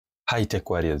High-tech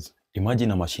warriors,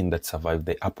 imagine a machine that survived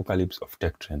the apocalypse of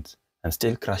tech trends and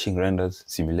still crashing renders,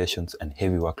 simulations, and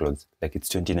heavy workloads like it's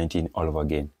 2019 all over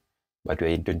again. But we're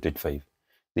in 2025.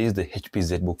 This is the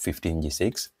HP ZBook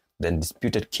 15G6, the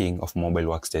undisputed king of mobile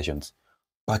workstations,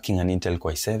 packing an Intel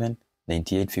Core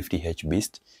i7-9850H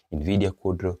beast, NVIDIA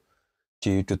Quadro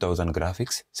 2000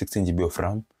 graphics, 16 GB of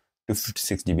RAM,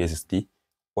 256 GB SSD,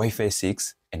 Wi-Fi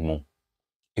 6, and more.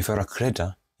 If you're a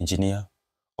creator, engineer,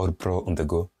 or pro on the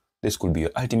go, this could be your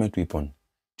ultimate weapon.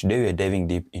 Today we are diving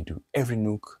deep into every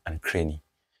nook and cranny.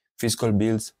 Physical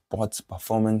builds, ports,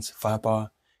 performance,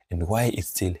 firepower, and why it's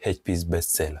still HP's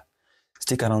bestseller.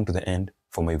 Stick around to the end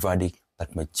for my verdict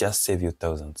that might just save you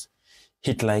thousands.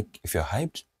 Hit like if you're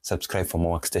hyped, subscribe for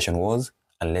more workstation wars,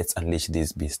 and let's unleash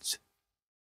these beasts.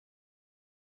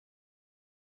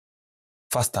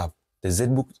 First up, the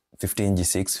ZBook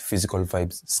 15G6 physical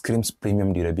vibes screams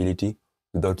premium durability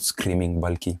without screaming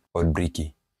bulky or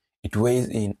bricky. It weighs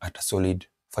in at a solid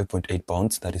 5.8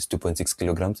 pounds, that is 2.6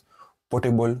 kilograms,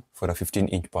 portable for a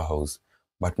 15-inch powerhouse,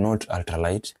 but not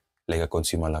ultralight like a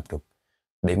consumer laptop.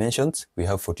 Dimensions, we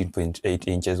have 14.8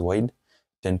 inches wide,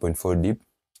 10.4 deep,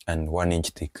 and 1 inch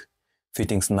thick,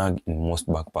 fitting snug in most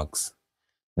backpacks.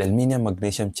 The aluminium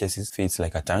magnesium chassis fits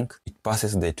like a tank. It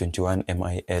passes the 21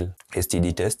 mil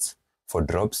STD tests for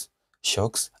drops,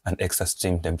 shocks, and extra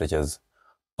extreme temperatures.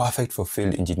 Perfect for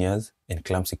field engineers and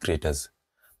clumsy creators.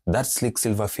 That sleek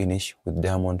silver finish with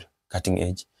diamond cutting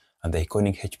edge and the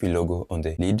iconic HP logo on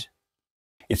the lid.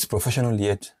 It's professional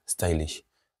yet stylish.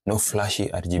 No flashy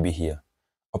RGB here.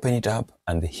 Open it up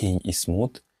and the hinge is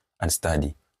smooth and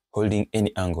sturdy, holding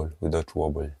any angle without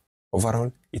wobble.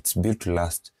 Overall, it's built to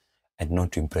last and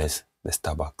not to impress the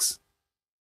Starbucks.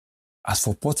 As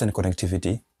for ports and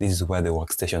connectivity, this is where the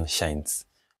workstation shines.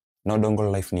 No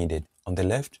dongle life needed. On the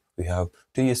left, we have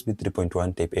two USB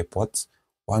 3.1 Type A ports,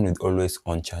 one with always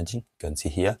on charging, you can see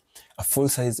here, a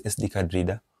full-size SD card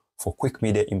reader for quick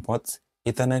media imports,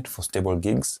 Ethernet for stable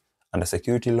gigs, and a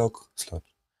security lock slot.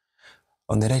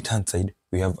 On the right-hand side,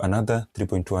 we have another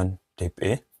 3.1 Type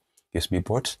A USB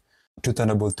port, two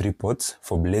Thunderbolt 3 ports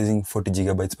for blazing 40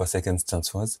 GB per second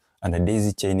transfers, and a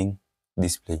daisy chaining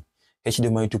display,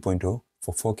 HDMI 2.0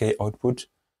 for 4K output,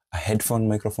 a headphone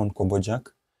microphone combo jack,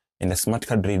 and a smart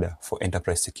card reader for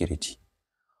enterprise security.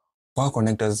 Power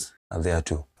connectors are there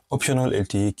too. Optional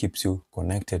LTE keeps you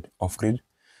connected off-grid,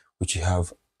 which you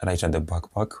have right at the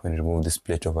backpack when you remove this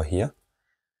plate over here.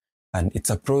 And it's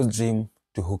a pro's dream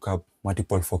to hook up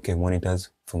multiple 4K monitors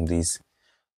from these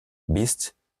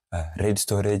beasts, RAID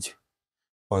storage,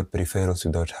 or peripherals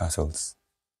without hassles.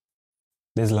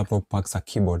 This laptop packs a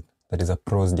keyboard that is a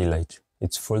pro's delight.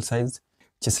 It's full-size,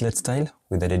 chisslet style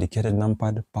with a dedicated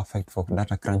numpad, perfect for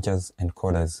data crunchers and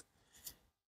coders.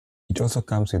 It also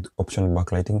comes with optional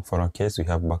backlighting. For our case, we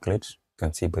have backlight. You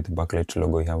can see by the backlight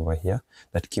logo we have over here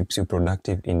that keeps you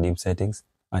productive in dim settings,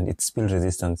 and it's spill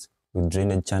resistance with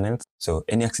drainage channels, so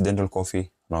any accidental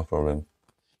coffee, no problem.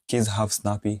 Keys have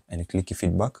snappy and clicky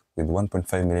feedback with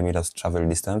 1.5mm travel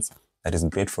distance that is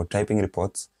great for typing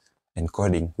reports and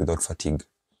coding without fatigue.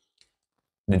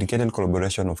 Dedicated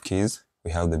collaboration of keys,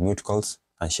 we have the mute calls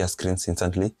and share screens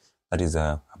instantly. That is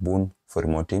a boon for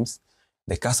remote teams.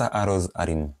 The cursor arrows are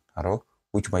in arrow,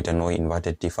 which might annoy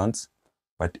inverted T-fans,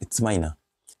 but it's minor.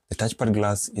 The touchpad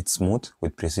glass is smooth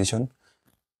with precision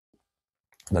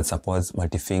that supports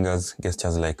multi-fingers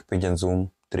gestures like pinch and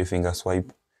zoom, 3-finger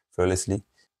swipe flawlessly.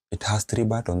 It has 3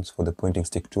 buttons for the pointing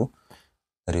stick too.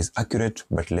 That is accurate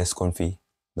but less comfy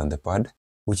than the pad,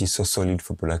 which is so solid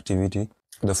for productivity.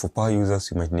 Though for power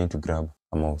users, you might need to grab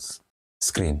a mouse.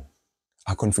 Screen.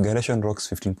 Our configuration rocks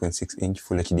 15.6-inch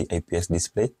Full HD IPS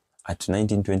display at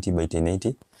 1920 by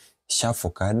 1080, sharp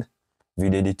for CAD,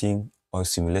 video editing, or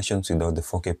simulations without the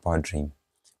 4K power drain.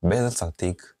 Bezels are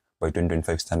thick by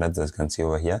 2025 standards, as you can see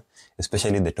over here,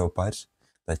 especially the top part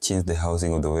that changes the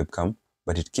housing of the webcam,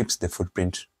 but it keeps the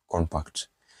footprint compact.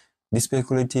 Display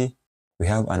quality, we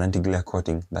have an anti-glare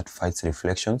coating that fights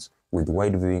reflections with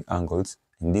wide viewing angles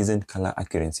and decent color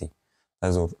accuracy,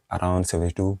 as of around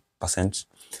 72%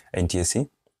 NTSC,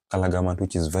 color gamut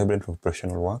which is vibrant for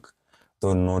professional work,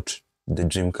 though not the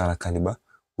dream color caliber,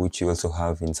 which you also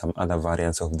have in some other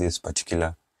variants of this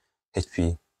particular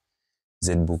HP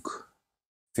ZBook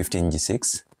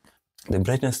 15G6. The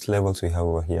brightness levels we have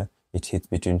over here, it hits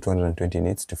between 220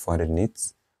 nits to 400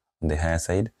 nits on the higher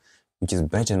side, which is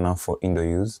bright enough for indoor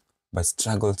use, but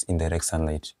struggles in direct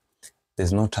sunlight.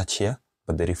 There's no touch here,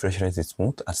 but the refresh rate is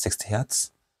smooth at 60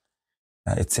 Hz.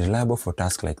 It's reliable for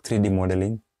tasks like 3D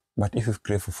modeling, but if you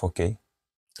crave for 4K,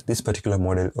 this particular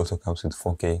model also comes with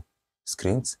 4K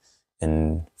screens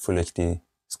and Full HD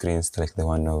screens like the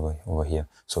one over here.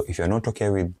 So if you're not okay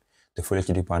with the Full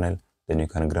HD panel, then you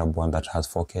can grab one that has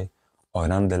 4K, or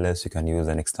nonetheless, you can use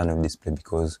an external display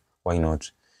because why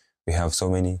not? We have so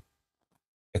many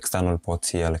external ports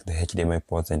here, like the HDMI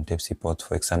ports and Type-C ports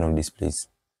for external displays.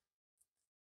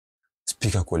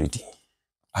 Speaker quality.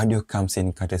 Audio comes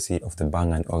in courtesy of the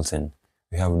Bang & Olufsen.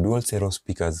 We have dual stereo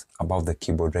speakers above the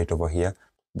keyboard right over here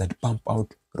that pump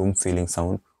out room-filling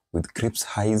sound with crisp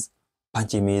highs,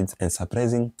 punchy mids, and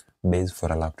surprising bass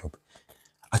for a laptop.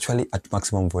 Actually, at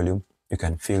maximum volume, you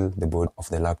can feel the board of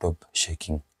the laptop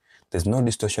shaking. There's no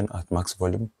distortion at max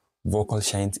volume, vocal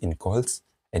shines in calls,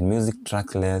 and music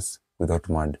track layers without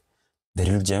mud. The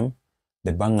real gem,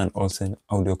 the Bang & Olufsen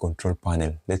audio control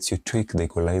panel lets you tweak the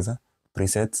equalizer,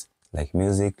 presets like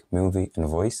music, movie, and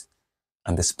voice,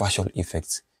 and the spatial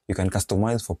effects you can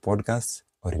customize for podcasts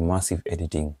or immersive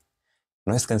editing.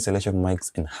 Noise cancellation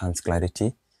mics enhance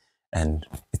clarity, and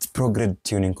it's pro-grade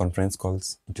tuning conference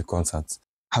calls into concerts.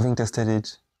 Having tested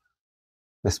it,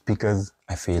 the speakers,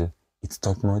 I feel it's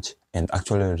top-notch, and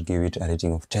actually I would give it a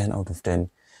rating of 10 out of 10.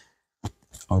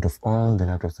 Out of all the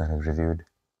laptops that I've reviewed,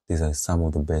 these are some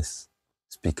of the best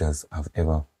speakers I've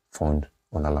ever found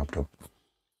on a laptop.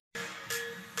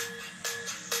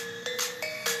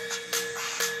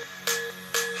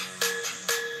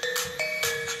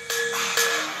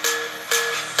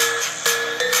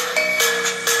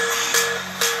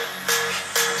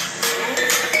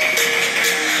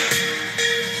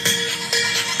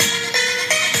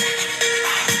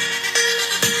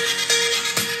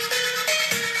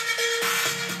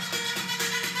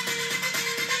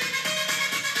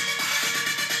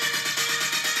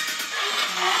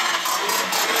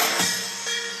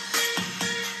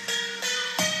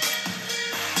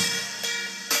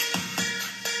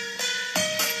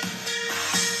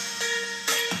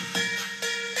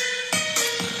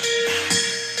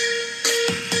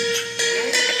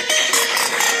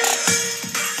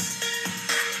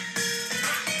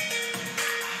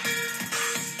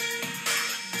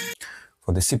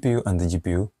 For the CPU and the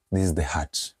GPU, this is the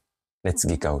heart. Let's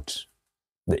geek out.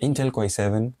 The Intel Core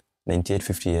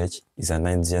i7-9850H is a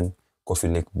 9th gen Coffee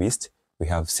Lake beast. We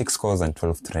have 6 cores and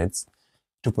 12 threads,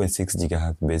 2.6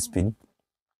 GHz base speed,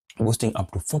 boosting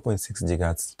up to 4.6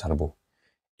 GHz turbo.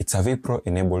 It's a vPro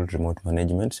enabled remote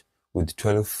management with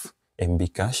 12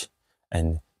 MB cache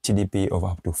and TDP of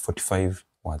up to 45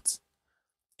 watts.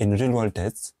 In real-world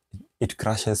tests, it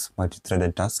crashes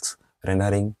multi-threaded tasks,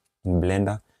 rendering in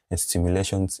Blender, and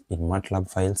simulations in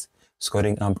MATLAB files,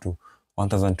 scoring up to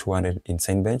 1200 in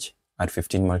Cinebench at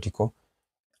 15 multi-core,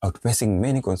 outpacing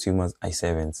many consumers'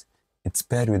 i7s. It's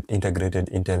paired with integrated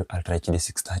Intel Ultra HD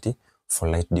 630 for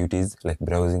light duties like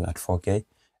browsing at 4K,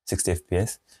 60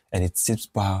 FPS, and it sips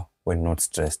power when not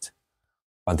stressed.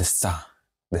 But the star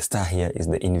here is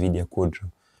the NVIDIA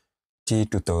Quadro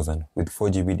T2000 with 4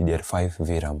 GB DDR4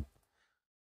 VRAM.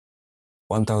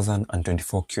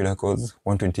 1024 CUDA cores,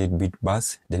 128-bit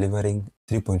bus, delivering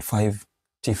 3.5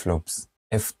 T-flops.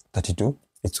 F32,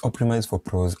 it's optimized for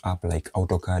pros app like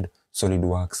AutoCAD,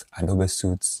 SolidWorks, Adobe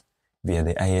Suites via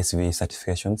the ISV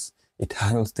certifications. It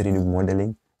handles 3D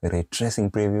modeling, ray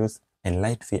tracing previews, and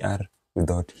light VR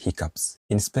without hiccups.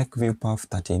 In SpecView Perf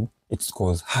 13, it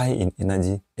scores high in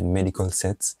energy and medical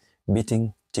sets,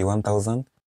 beating T1000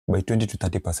 by 20 to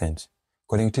 30%.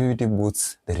 Connectivity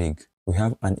boosts the rig. We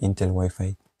have an Intel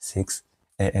Wi-Fi 6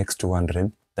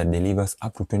 AX200 that delivers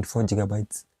up to 24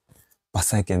 GB per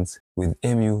second with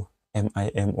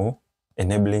MU-MIMO,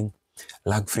 enabling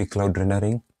lag-free cloud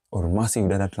rendering or massive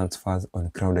data transfers on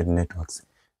crowded networks.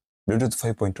 Bluetooth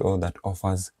 5.0 that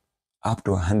offers up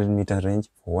to 100-meter range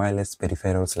for wireless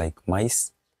peripherals like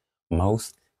mice,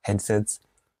 mouse, headsets,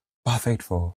 perfect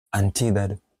for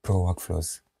untethered pro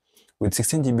workflows. With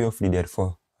 16 GB of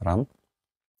DDR4 RAM,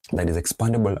 that is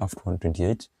expandable up to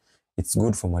 128. It's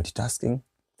good for multitasking,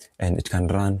 and it can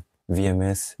run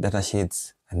VMS,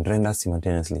 datasheets, and render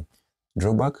simultaneously.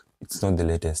 Drawback, it's not the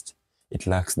latest. It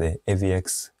lacks the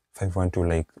AVX 512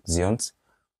 like Xeons,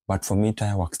 but for mid-tier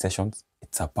workstations,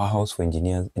 it's a powerhouse for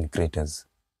engineers and creators.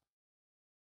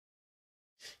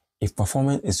 If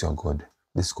performance is your god,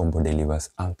 this combo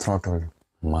delivers unthrottled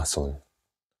muscle.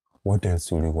 What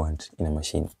else will you want in a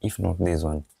machine, if not this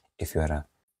one, if you are a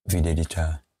video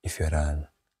editor, if you're an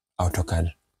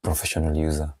AutoCAD professional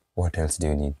user, what else do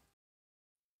you need?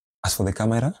 As for the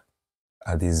camera,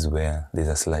 this is where there's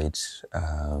a slight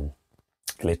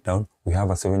letdown. We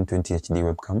have a 720 HD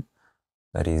webcam.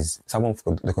 That is, some of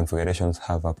the configurations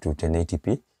have up to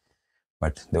 1080p,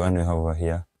 but the one we have over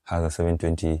here has a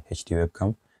 720 HD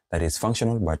webcam that is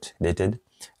functional but dated.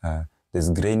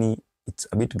 There's grainy, it's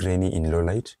a bit grainy in low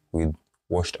light with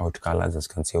washed out colors, as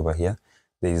you can see over here.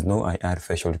 There is no IR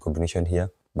facial recognition here,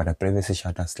 but a privacy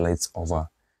shutter slides over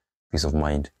peace of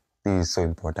mind. This is so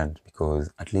important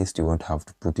because at least you won't have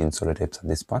to put in solotapes at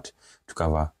this part to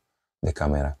cover the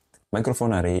camera.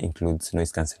 Microphone array includes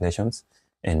noise cancellations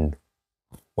and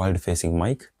world-facing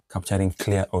mic, capturing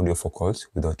clear audio for calls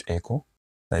without echo.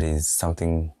 That is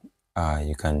something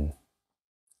you can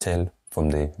tell from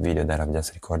the video that I've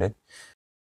just recorded.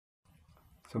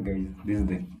 So guys, this is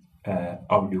the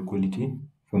audio quality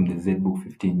from the ZBook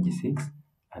 15G6,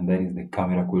 and that is the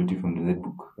camera quality from the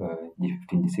ZBook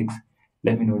G15G6.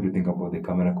 Let me know what you think about the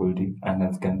camera quality, and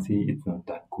as you can see, it's not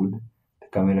that good. The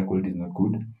camera quality is not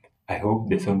good. I hope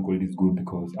the sound quality is good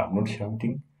because I'm not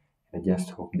shouting. I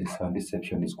just hope the sound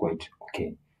reception is quite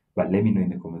okay. But let me know in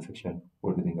the comment section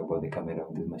what you think about the camera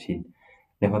of this machine.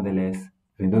 Nevertheless,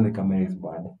 even though the camera is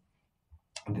bad,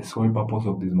 the sole purpose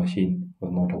of this machine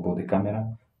was not about the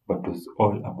camera, but was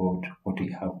all about what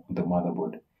we have on the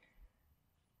motherboard.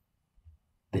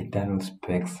 The internal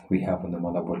specs we have on the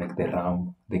motherboard, like the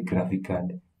RAM, the graphic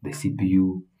card, the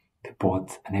CPU, the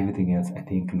ports, and everything else. I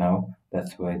think now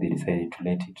that's why they decided to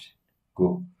let it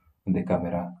go on the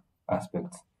camera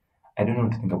aspects. I don't know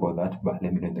what to think about that, but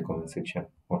let me know in the comment section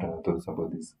what are your thoughts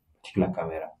about this particular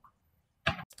camera.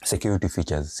 Security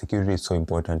features. Security is so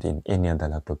important in any other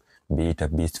laptop, be it a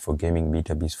beast for gaming, be it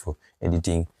a beast for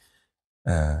editing,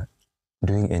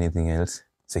 doing anything else.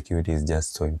 Security is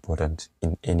just so important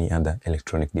in any other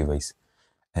electronic device.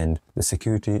 And the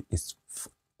security is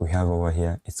we have over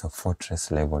here, it's a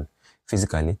fortress level.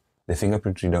 Physically, the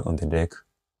fingerprint reader on the deck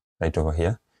right over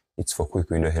here, it's for quick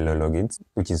window hello logins,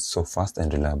 which is so fast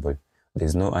and reliable.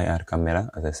 There's no IR camera,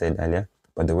 as I said earlier,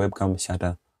 but the webcam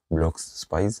shutter blocks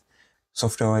spies.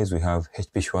 Software-wise, we have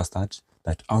HP SureStart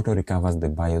that auto-recovers the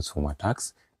BIOS from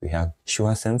attacks. We have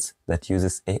SureSense that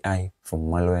uses AI for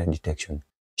malware detection.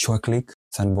 SureClick,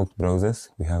 sandbox browsers.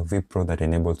 We have VPRO that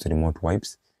enables remote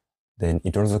wipes. Then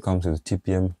it also comes with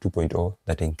TPM 2.0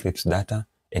 that encrypts data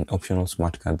and optional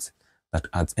smart cards that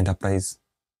adds enterprise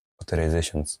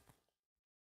authorizations.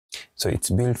 So it's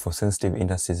built for sensitive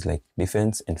industries like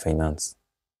defense and finance.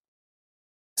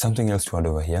 Something else to add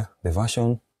over here, the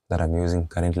version that I'm using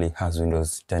currently has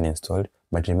Windows 10 installed,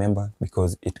 but remember,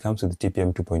 because it comes with the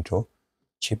TPM 2.0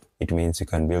 chip, it means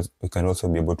we can also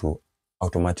be able to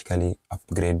automatically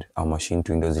upgrade our machine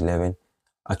to Windows 11,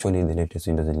 actually the latest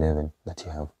Windows 11 that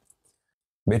you have.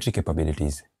 Battery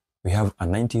capabilities. We have a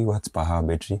 90 watts per hour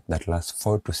battery that lasts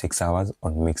 4 to 6 hours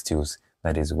on mixed use,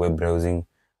 that is web browsing,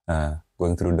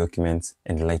 going through documents,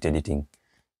 and light editing.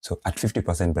 So at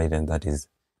 50% brightness, that is,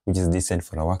 which is decent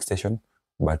for a workstation,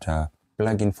 but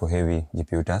plug-in for heavy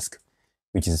GPU task,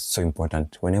 which is so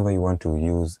important. Whenever you want to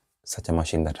use such a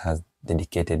machine that has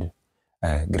dedicated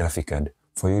graphic card,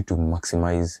 for you to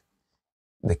maximize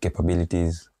the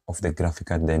capabilities of the graphic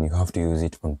card, then you have to use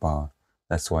it on power.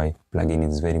 That's why plug-in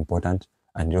is very important.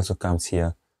 And it also comes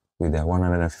here with a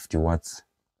 150 watts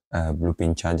blue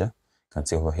pin charger. You can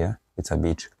see over here, it's a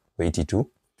bit weighty too.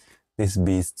 This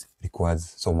beast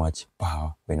requires so much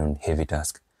power when on heavy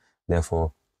task.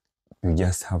 Therefore, you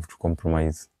just have to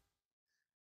compromise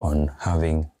on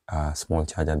having a small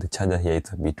charger. The charger here,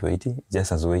 it's a bit weighty,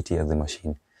 just as weighty as the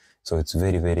machine. So it's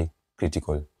very, very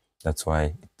critical. That's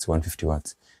why it's 150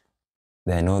 watts.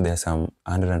 I know there are some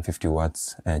 150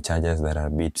 watts chargers that are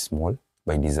a bit small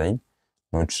by design,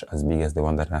 not as big as the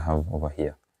one that I have over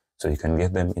here. So you can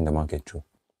get them in the market too.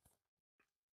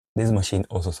 This machine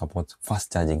also supports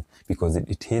fast charging because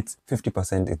it hits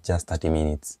 50% in just 30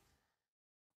 minutes.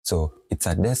 So it's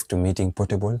a desk to meeting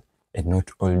portable and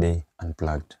not all day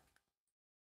unplugged.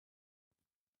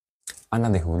 Under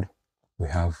the hood, we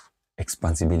have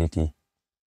expansibility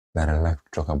that I like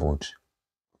to talk about.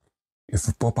 If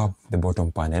you pop up the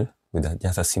bottom panel with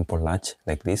just a simple latch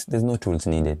like this, there's no tools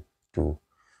needed to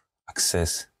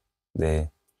access the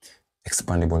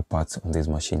expandable parts on this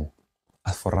machine.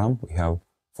 As for RAM, we have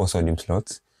 4 sodium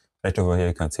slots. Right over here,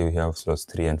 you can see we have slots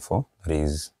 3 and 4. That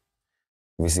is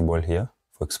visible here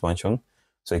for expansion.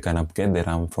 So you can upgrade the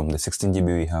RAM from the 16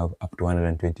 GB we have up to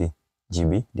 120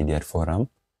 GB DDR4 RAM.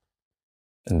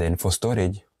 And then for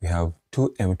storage, we have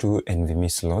 2 M2 NVMe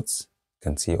slots. You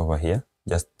can see over here,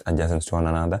 just adjacent to one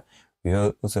another. We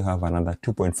also have another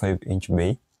 2.5-inch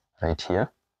bay right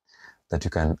here that you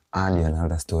can add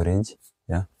another storage.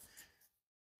 Yeah,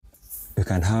 you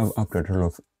can have up to a total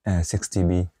of 6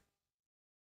 TB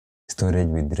storage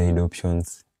with RAID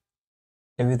options.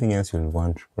 Everything else you'll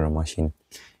want for a machine.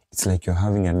 It's like you're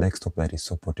having a desktop that is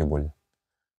so portable.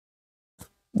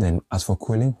 Then as for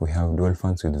cooling, we have dual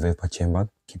fans with vapor chamber,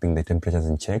 keeping the temperatures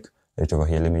in check. Right over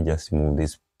here, let me just remove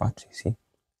this part. You see,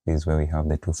 this is where we have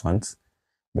the 2 fans,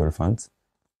 dual fans.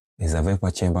 There's a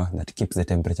vapor chamber that keeps the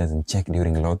temperatures in check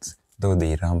during loads. though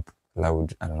they ramp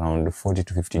loud at around 40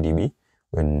 to 50 dB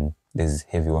when there's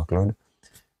heavy workload.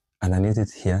 Underneath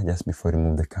it here, just before we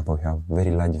remove the cover, we have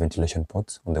very large ventilation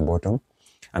ports on the bottom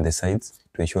and the sides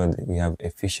to ensure that we have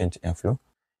efficient airflow,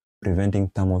 preventing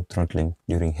thermal throttling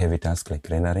during heavy tasks like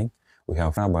rendering. We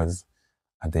have rubbers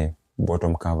at the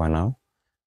bottom cover now,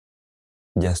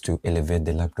 just to elevate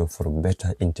the laptop for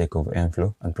better intake of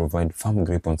airflow and provide firm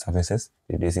grip on surfaces,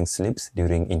 reducing slips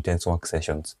during intense work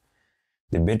sessions.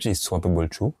 The battery is swappable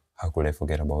too. How could I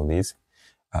forget about this?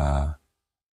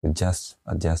 We just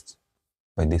adjust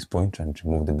by this point and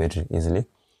remove the battery easily.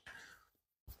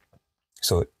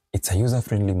 So it's a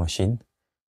user-friendly machine,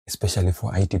 especially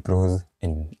for IT pros,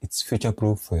 and it's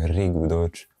future-proof for your rig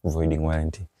without voiding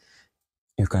warranty.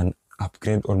 You can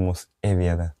upgrade almost every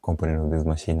other component of this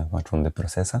machine apart from the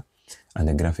processor and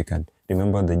the graphic card.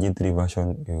 Remember the G3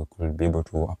 version, you could be able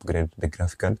to upgrade the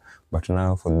graphic card, but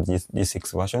now for the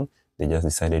G6 version, they just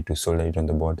decided to solder it on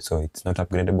the board, so it's not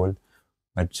upgradable.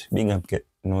 But being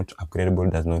not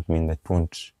upgradable does not mean that it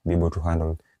won't be able to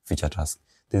handle future tasks.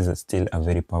 This is still a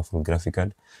very powerful graphic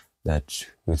card that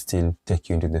will still take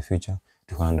you into the future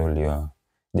to handle your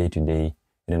day-to-day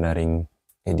rendering,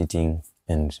 editing,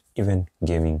 and even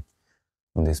gaming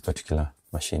on this particular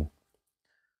machine.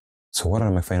 So what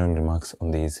are my final remarks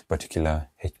on this particular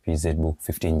HP ZBook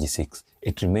 15G6?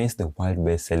 It remains the world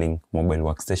best-selling mobile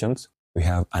workstations. We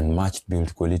have unmatched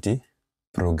build quality,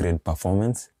 pro-grade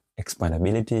performance,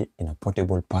 expandability in a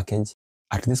portable package.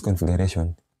 At this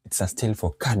configuration, it's a steal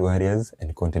for card warriors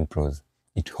and content pros.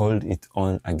 It holds its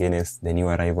own against the new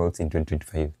arrivals in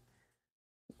 2025.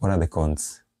 What are the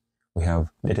cons? We have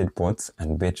dated ports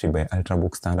and battery by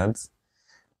Ultrabook standards,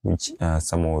 which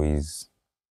somehow is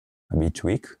a bit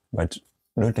weak, but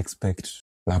don't expect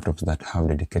laptops that have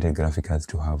dedicated graphic cards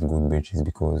to have good batteries,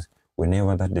 because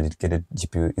whenever that dedicated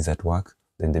GPU is at work,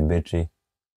 then the battery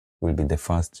will be the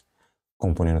first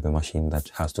component of the machine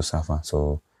that has to suffer.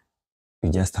 So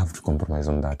you just have to compromise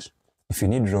on that. If you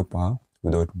need raw power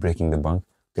without breaking the bank,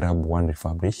 grab one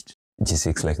refurbished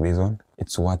G6 like this one.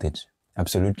 It's worth it.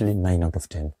 Absolutely 9 out of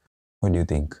 10. What do you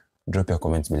think? Drop your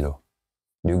comments below.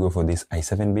 Do you go for this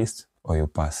i7 beast or you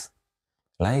pass?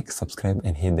 Like, subscribe,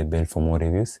 and hit the bell for more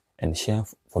reviews, and share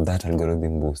for that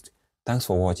algorithm boost. Thanks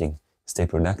for watching. Stay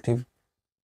productive.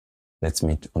 Let's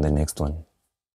meet on the next one.